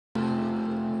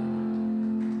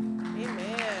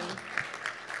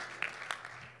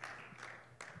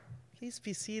Please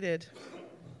be seated.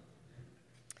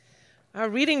 Our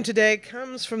reading today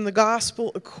comes from the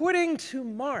Gospel according to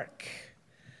Mark,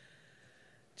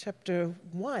 chapter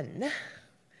 1,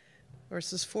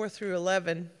 verses 4 through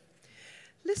 11.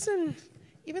 Listen,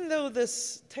 even though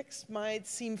this text might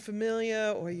seem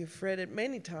familiar, or you've read it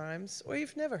many times, or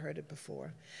you've never heard it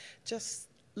before, just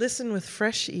listen with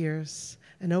fresh ears,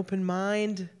 an open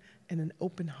mind, and an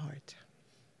open heart.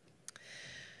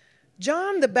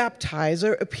 John the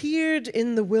Baptizer appeared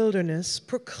in the wilderness,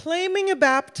 proclaiming a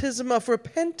baptism of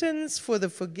repentance for the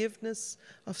forgiveness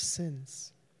of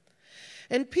sins.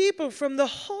 And people from the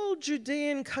whole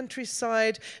Judean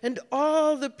countryside and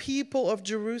all the people of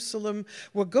Jerusalem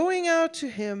were going out to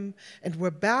him and were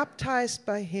baptized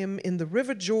by him in the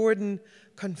river Jordan,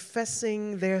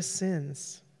 confessing their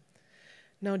sins.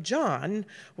 Now John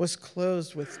was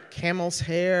clothed with camel's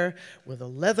hair, with a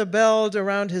leather belt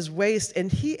around his waist,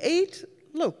 and he ate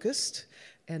locust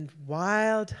and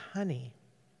wild honey.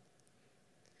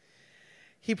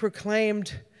 He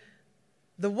proclaimed,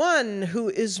 "The one who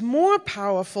is more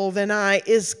powerful than I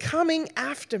is coming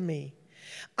after me.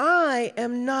 I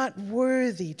am not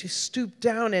worthy to stoop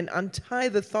down and untie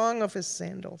the thong of his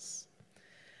sandals.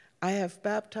 I have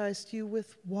baptized you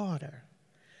with water,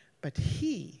 but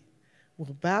he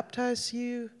will baptize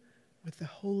you with the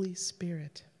Holy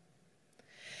Spirit."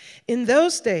 In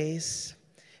those days,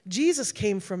 Jesus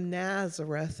came from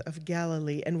Nazareth of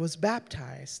Galilee and was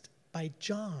baptized by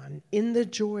John in the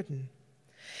Jordan.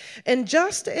 And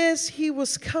just as he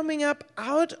was coming up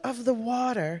out of the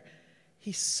water,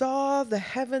 he saw the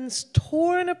heavens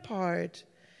torn apart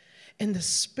and the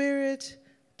Spirit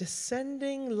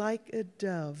descending like a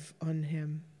dove on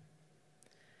him.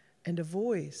 And a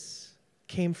voice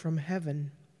came from heaven,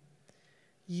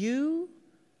 "You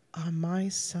are my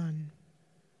Son,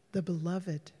 the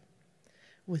beloved.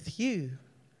 With you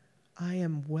I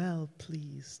am well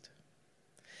pleased."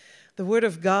 The word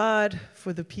of God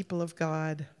for the people of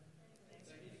God.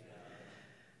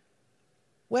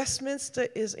 Westminster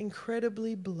is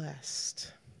incredibly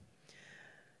blessed.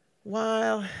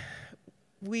 While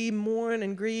we mourn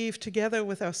and grieve together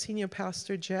with our senior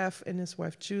pastor, Jeff, and his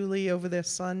wife, Julie, over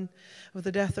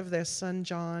the death of their son,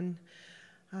 John.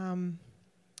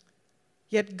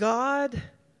 Yet God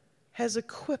has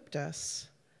equipped us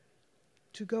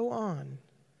to go on,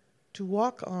 to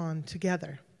walk on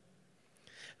together.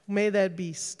 May that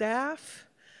be staff,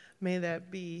 may that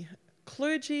be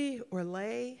clergy or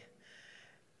lay,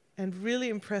 and really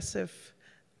impressive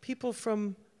people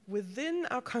from within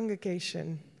our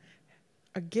congregation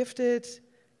are gifted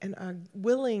and are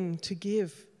willing to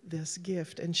give this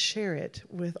gift and share it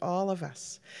with all of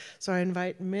us. So I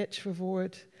invite Mitch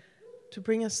VerVoort's to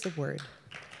bring us the word.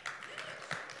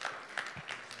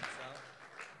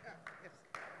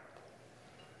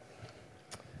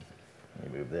 Let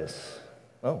me move this.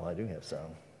 Oh, I do have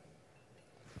sound.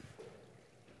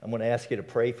 I'm going to ask you to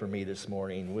pray for me this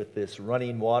morning. With this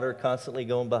running water constantly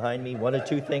going behind me, one of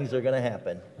two things are going to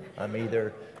happen. I'm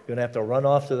either going to have to run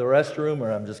off to the restroom,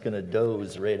 or I'm just going to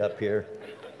doze right up here.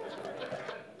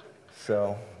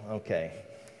 So, okay.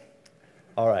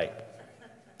 All right.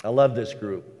 I love this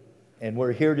group. And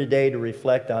we're here today to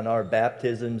reflect on our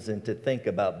baptisms and to think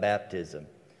about baptism.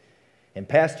 And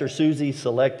Pastor Susie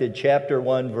selected chapter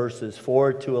 1, verses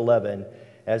 4 to 11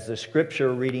 as the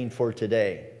scripture reading for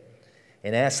today,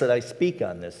 and asked that I speak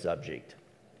on this subject.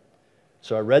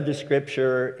 So I read the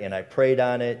scripture and I prayed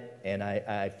on it, and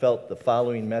I felt the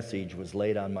following message was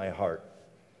laid on my heart.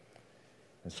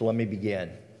 And so let me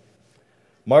begin.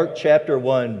 Mark chapter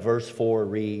 1, verse 4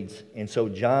 reads, "And so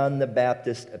John the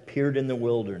Baptist appeared in the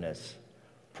wilderness,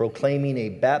 proclaiming a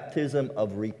baptism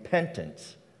of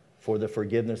repentance for the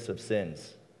forgiveness of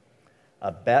sins."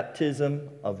 A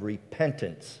baptism of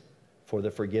repentance for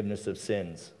the forgiveness of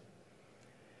sins.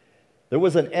 There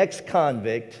was an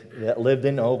ex-convict that lived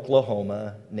in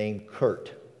Oklahoma named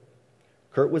Kurt.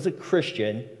 Kurt was a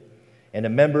Christian and a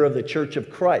member of the Church of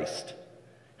Christ,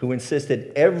 who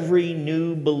insisted every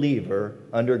new believer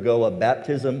undergo a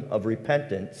baptism of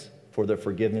repentance for the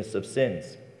forgiveness of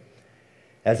sins.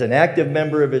 As an active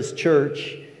member of his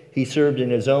church, he served in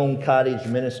his own cottage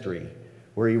ministry,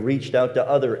 where he reached out to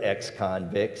other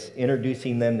ex-convicts,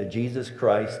 introducing them to Jesus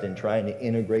Christ and trying to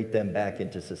integrate them back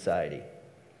into society.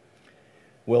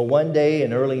 Well, one day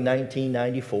in early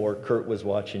 1994, Kurt was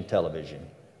watching television.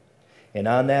 And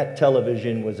on that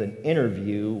television was an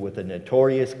interview with a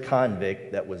notorious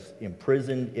convict that was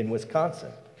imprisoned in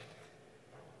Wisconsin.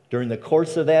 During the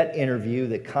course of that interview,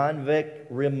 the convict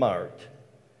remarked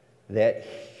that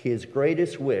his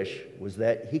greatest wish was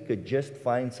that he could just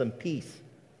find some peace.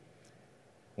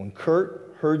 When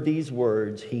Kurt heard these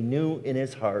words, he knew in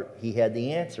his heart he had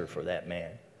the answer for that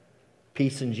man.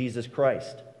 Peace in Jesus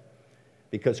Christ.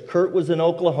 Because Kurt was in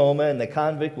Oklahoma and the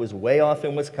convict was way off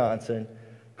in Wisconsin,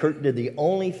 Kurt did the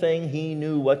only thing he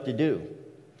knew what to do.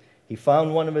 He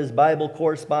found one of his Bible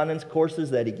correspondence courses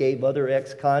that he gave other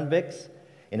ex-convicts,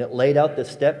 and it laid out the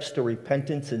steps to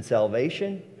repentance and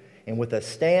salvation. And with a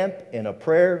stamp and a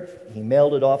prayer, he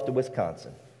mailed it off to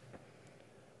Wisconsin.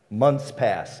 Months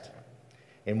passed,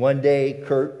 and one day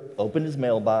Kurt opened his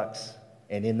mailbox,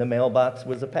 and in the mailbox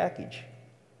was a package.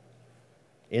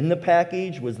 In the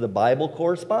package was the Bible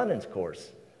correspondence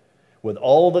course, with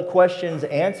all the questions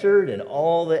answered and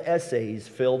all the essays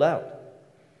filled out.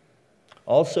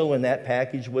 Also in that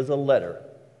package was a letter.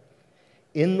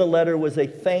 In the letter was a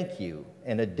thank you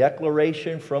and a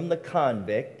declaration from the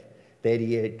convict that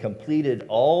he had completed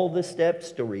all the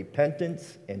steps to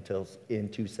repentance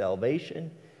into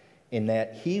salvation, and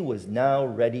that he was now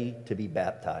ready to be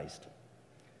baptized.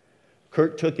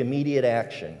 Kurt took immediate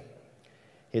action.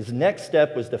 His next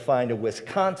step was to find a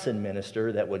Wisconsin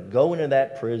minister that would go into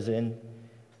that prison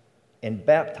and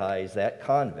baptize that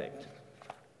convict.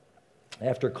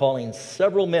 After calling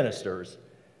several ministers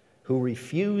who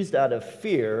refused out of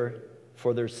fear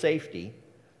for their safety,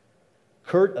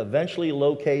 Kurt eventually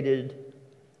located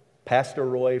Pastor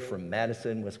Roy from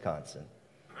Madison, Wisconsin.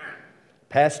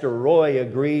 Pastor Roy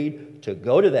agreed to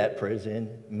go to that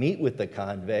prison, meet with the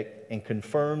convict, and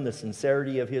confirm the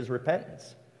sincerity of his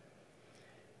repentance.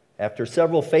 After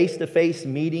several face-to-face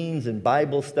meetings and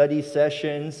Bible study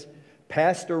sessions,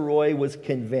 Pastor Roy was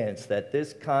convinced that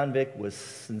this convict was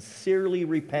sincerely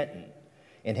repentant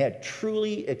and had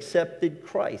truly accepted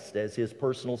Christ as his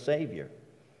personal Savior.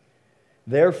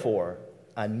 Therefore,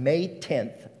 on May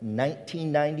 10th,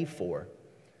 1994,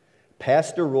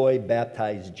 Pastor Roy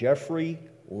baptized Jeffrey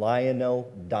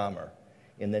Lionel Dahmer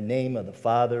in the name of the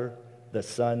Father, the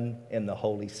Son, and the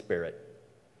Holy Spirit.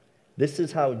 This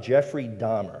is how Jeffrey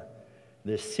Dahmer,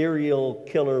 the serial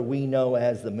killer we know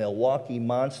as the Milwaukee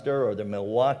Monster or the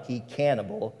Milwaukee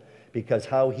Cannibal, because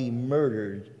how he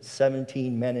murdered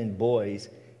 17 men and boys,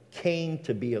 came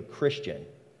to be a Christian.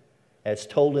 As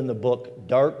told in the book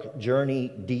Dark Journey,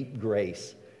 Deep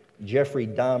Grace, Jeffrey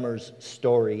Dahmer's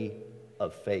story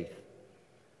of faith.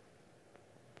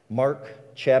 Mark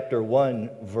chapter 1,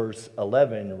 verse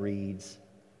 11 reads,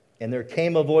 "And there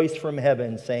came a voice from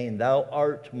heaven saying, 'Thou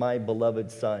art my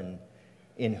beloved Son,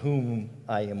 in whom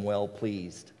I am well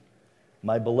pleased.'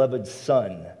 My beloved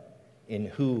Son, in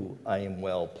whom I am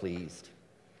well pleased."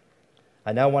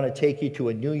 I now want to take you to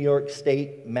a New York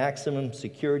State maximum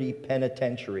security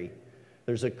penitentiary.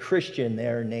 There's a Christian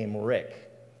there named Rick.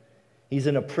 He's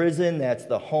in a prison that's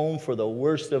the home for the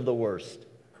worst of the worst.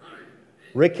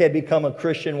 Rick had become a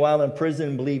Christian while in prison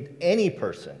and believed any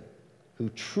person who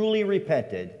truly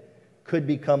repented could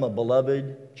become a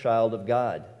beloved child of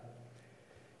God.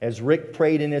 As Rick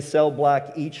prayed in his cell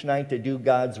block each night to do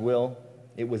God's will,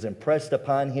 it was impressed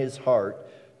upon his heart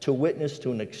to witness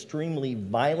to an extremely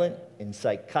violent and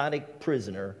psychotic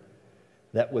prisoner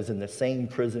that was in the same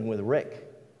prison with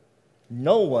Rick.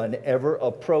 No one ever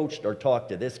approached or talked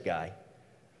to this guy.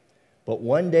 But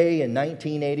one day in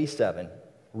 1987,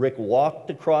 Rick walked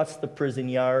across the prison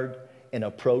yard and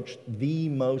approached the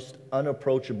most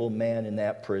unapproachable man in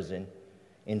that prison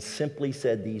and simply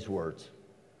said these words,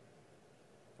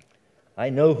 "I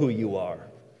know who you are,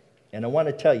 and I want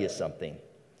to tell you something.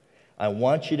 I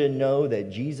want you to know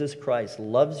that Jesus Christ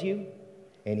loves you,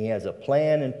 and he has a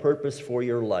plan and purpose for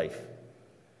your life."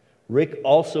 Rick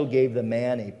also gave the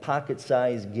man a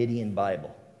pocket-sized Gideon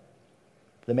Bible.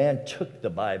 The man took the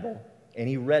Bible, and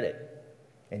he read it.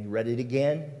 And he read it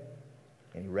again,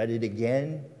 and he read it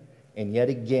again, and yet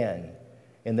again.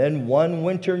 And then one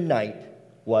winter night,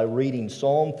 while reading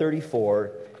Psalm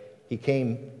 34, he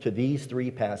came to these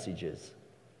three passages.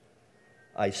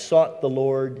 "I sought the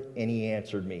Lord, and he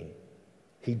answered me.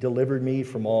 He delivered me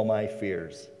from all my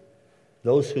fears.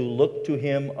 Those who look to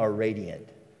him are radiant.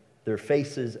 Their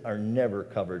faces are never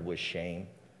covered with shame.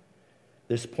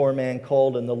 This poor man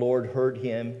called, and the Lord heard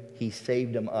him. He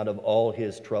saved him out of all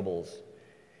his troubles."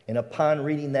 And upon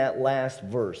reading that last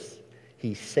verse,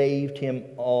 he saved him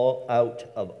all out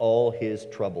of all his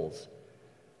troubles.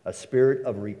 A spirit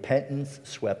of repentance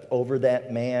swept over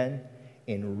that man,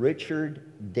 and Richard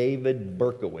David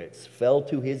Berkowitz fell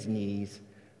to his knees,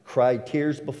 cried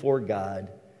tears before God,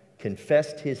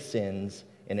 confessed his sins,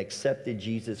 and accepted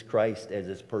Jesus Christ as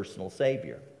his personal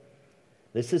Savior.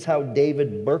 This is how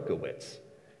David Berkowitz,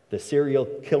 the serial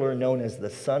killer known as the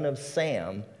Son of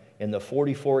Sam and the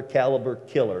 .44 caliber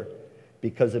killer,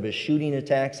 because of his shooting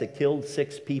attacks that killed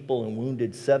 6 people and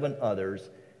wounded 7 others,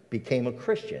 became a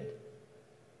Christian.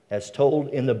 as told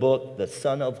in the book, The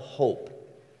Son of Hope,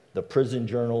 The Prison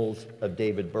Journals of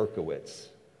David Berkowitz.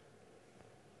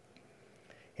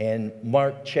 And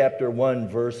Mark chapter 1,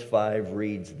 verse 5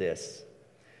 reads this: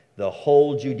 "The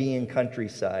whole Judean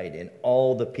countryside and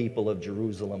all the people of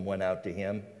Jerusalem went out to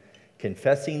him.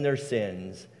 Confessing their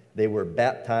sins, they were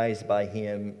baptized by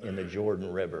him in the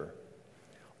Jordan River."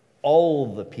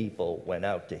 All the people went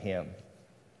out to him.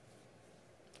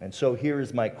 And so here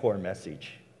is my core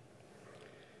message.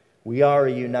 We are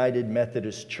a United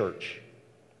Methodist Church.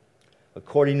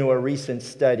 According to a recent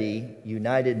study,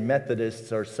 United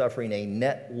Methodists are suffering a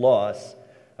net loss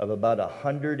of about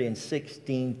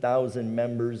 116,000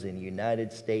 members in the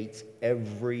United States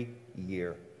every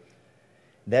year.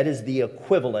 That is the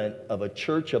equivalent of a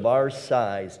church of our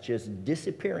size just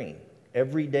disappearing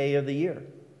every day of the year.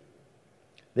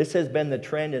 This has been the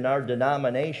trend in our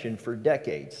denomination for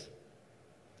decades.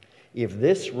 If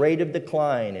this rate of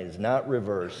decline is not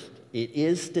reversed, it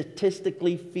is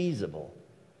statistically feasible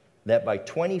that by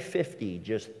 2050,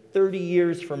 just 30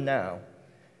 years from now,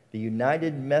 the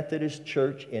United Methodist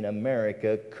Church in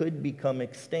America could become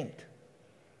extinct.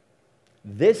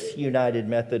 This United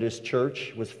Methodist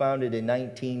Church was founded in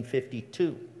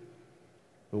 1952.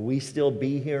 Will we still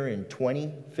be here in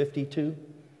 2052?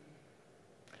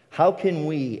 How can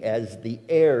we, as the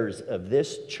heirs of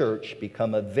this church,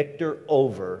 become a victor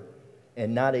over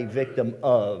and not a victim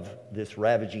of this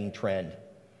ravaging trend?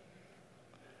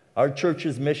 Our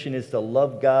church's mission is to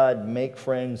love God, make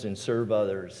friends, and serve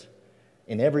others.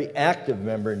 And every active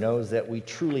member knows that we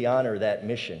truly honor that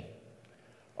mission.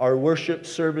 Our worship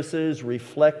services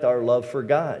reflect our love for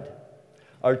God.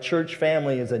 Our church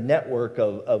family is a network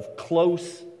of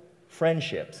close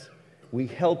friendships. We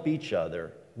help each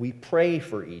other. We pray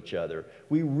for each other.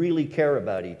 We really care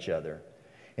about each other.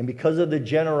 And because of the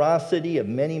generosity of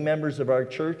many members of our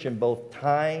church in both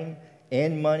time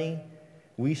and money,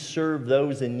 we serve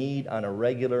those in need on a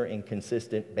regular and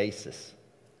consistent basis.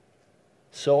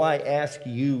 So I ask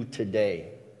you today,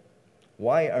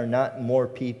 why are not more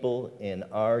people in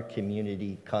our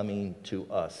community coming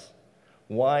to us?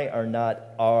 Why are not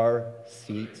our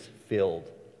seats filled?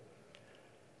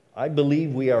 I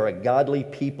believe we are a godly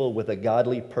people with a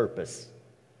godly purpose.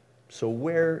 So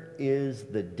where is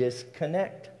the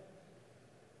disconnect?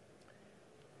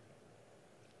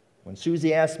 When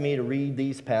Susie asked me to read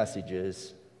these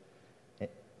passages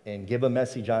and give a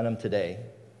message on them today,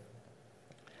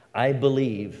 I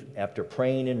believe, after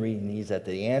praying and reading these, that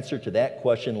the answer to that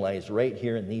question lies right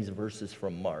here in these verses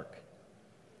from Mark.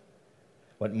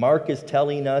 What Mark is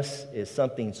telling us is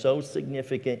something so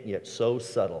significant yet so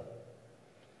subtle.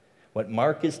 What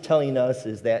Mark is telling us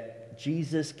is that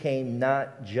Jesus came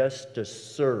not just to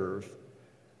serve,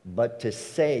 but to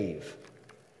save.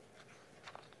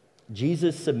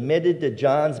 Jesus submitted to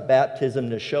John's baptism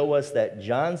to show us that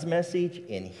John's message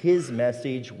and his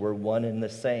message were one and the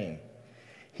same.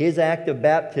 His act of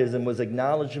baptism was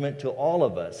acknowledgement to all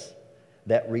of us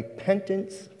that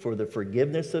repentance for the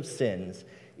forgiveness of sins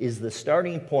is the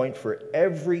starting point for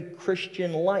every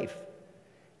Christian life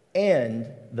and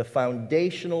the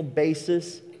foundational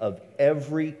basis of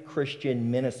every Christian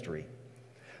ministry.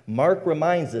 Mark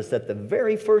reminds us that the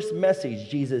very first message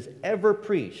Jesus ever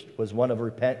preached was one of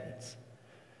repentance.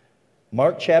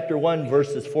 Mark chapter 1,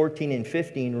 verses 14 and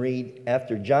 15 read,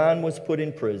 "After John was put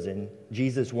in prison,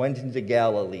 Jesus went into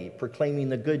Galilee, proclaiming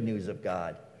the good news of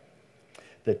God.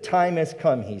 The time has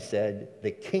come," he said.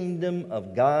 "The kingdom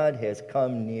of God has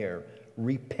come near.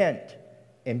 Repent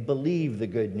and believe the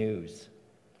good news."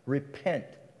 Repent.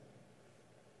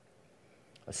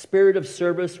 A spirit of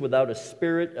service without a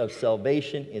spirit of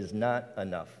salvation is not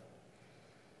enough.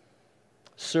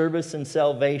 Service and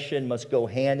salvation must go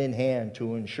hand in hand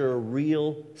to ensure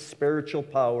real spiritual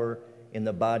power in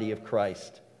the body of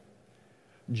Christ.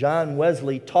 John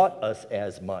Wesley taught us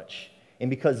as much. And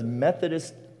because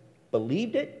Methodists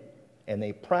believed it and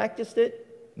they practiced it,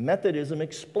 Methodism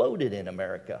exploded in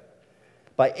America.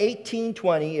 By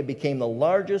 1820, it became the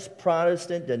largest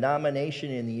Protestant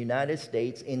denomination in the United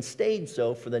States and stayed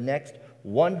so for the next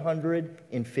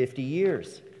 150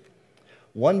 years.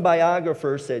 One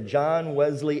biographer said John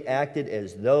Wesley acted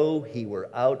as though he were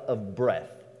out of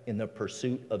breath in the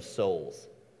pursuit of souls.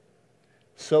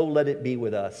 So let it be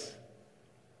with us.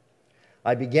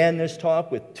 I began this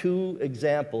talk with two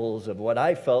examples of what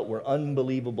I felt were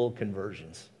unbelievable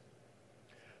conversions.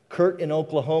 Kurt in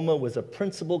Oklahoma was a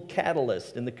principal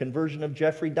catalyst in the conversion of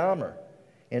Jeffrey Dahmer,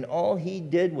 and all he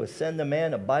did was send the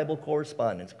man a Bible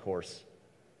correspondence course.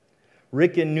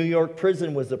 Rick in New York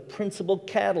prison was a principal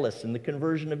catalyst in the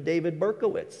conversion of David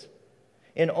Berkowitz,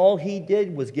 and all he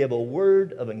did was give a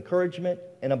word of encouragement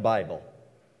and a Bible.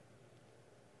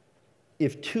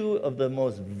 if two of the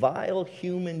most vile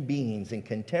human beings in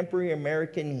contemporary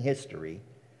American history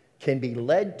can be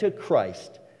led to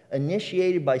Christ,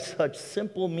 initiated by such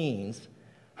simple means,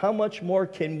 how much more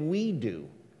can we do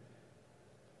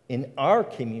in our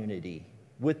community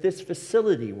with this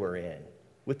facility we're in,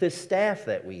 with this staff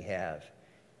that we have,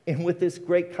 and with this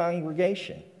great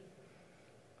congregation?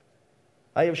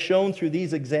 I have shown through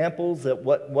these examples that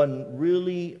what one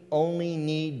really only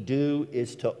need do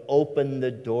is to open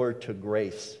the door to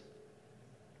grace.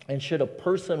 And should a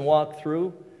person walk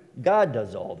through, God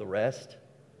does all the rest.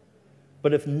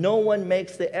 But if no one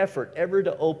makes the effort ever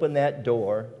to open that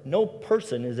door, no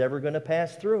person is ever going to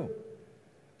pass through.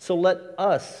 So let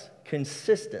us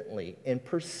consistently and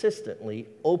persistently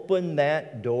open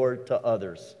that door to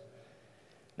others.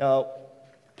 Now,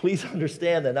 please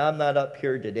understand that I'm not up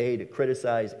here today to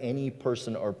criticize any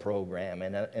person or program.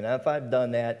 And if I've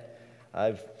done that,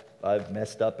 I've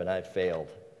messed up and I've failed.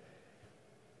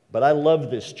 But I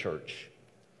love this church,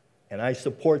 and I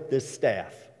support this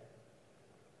staff.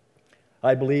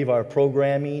 I believe our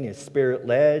programming is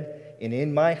Spirit-led, and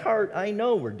in my heart, I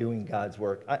know we're doing God's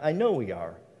work. I know we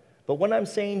are. But what I'm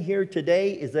saying here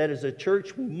today is that as a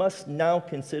church, we must now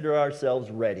consider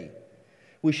ourselves ready.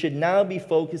 We should now be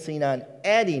focusing on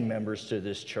adding members to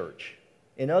this church.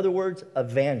 In other words,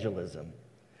 evangelism.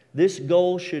 This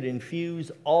goal should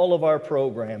infuse all of our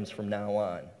programs from now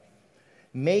on.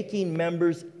 Making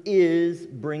members is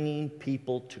bringing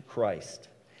people to Christ.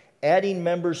 Adding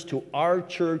members to our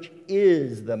church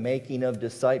is the making of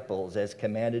disciples as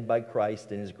commanded by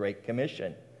Christ in His Great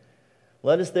Commission.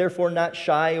 Let us therefore not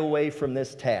shy away from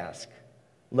this task.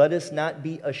 Let us not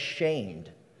be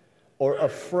ashamed or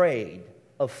afraid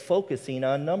of focusing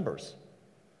on numbers.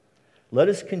 Let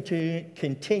us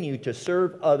continue to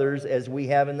serve others as we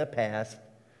have in the past,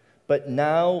 but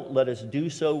now let us do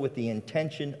so with the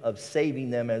intention of saving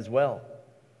them as well.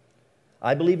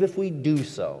 I believe if we do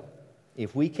so,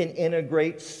 if we can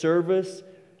integrate service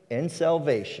and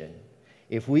salvation,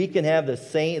 if we can have the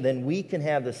same, then we can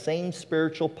have the same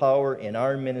spiritual power in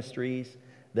our ministries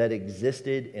that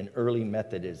existed in early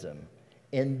Methodism.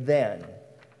 And then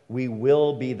we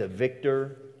will be the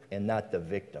victor and not the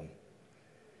victim.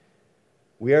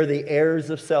 We are the heirs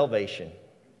of salvation.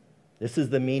 This is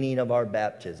the meaning of our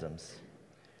baptisms.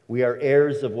 We are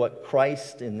heirs of what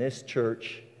Christ and this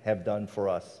church have done for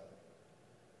us.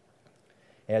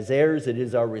 As heirs, it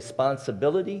is our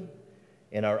responsibility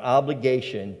and our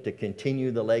obligation to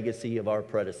continue the legacy of our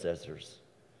predecessors.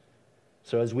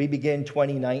 So as we begin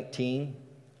 2019,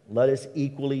 let us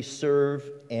equally serve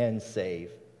and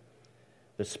save.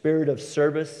 The spirit of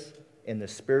service and the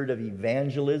spirit of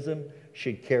evangelism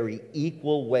should carry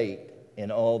equal weight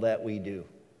in all that we do.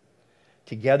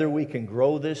 Together we can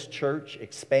grow this church,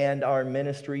 expand our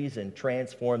ministries, and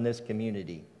transform this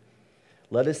community.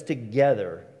 Let us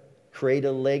together create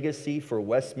a legacy for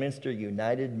Westminster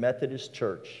United Methodist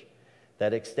Church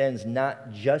that extends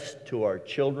not just to our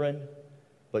children,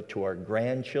 but to our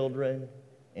grandchildren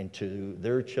and to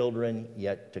their children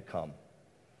yet to come.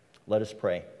 Let us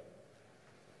pray.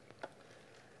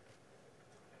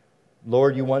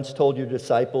 Lord, you once told your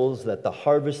disciples that the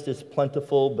harvest is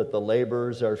plentiful, but the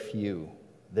laborers are few.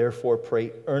 Therefore,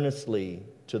 pray earnestly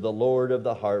to the Lord of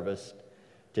the harvest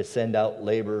to send out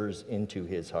laborers into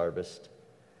his harvest.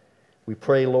 We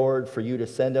pray, Lord, for you to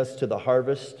send us to the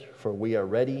harvest, for we are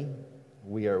ready,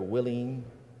 we are willing,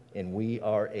 and we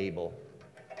are able.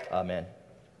 Amen.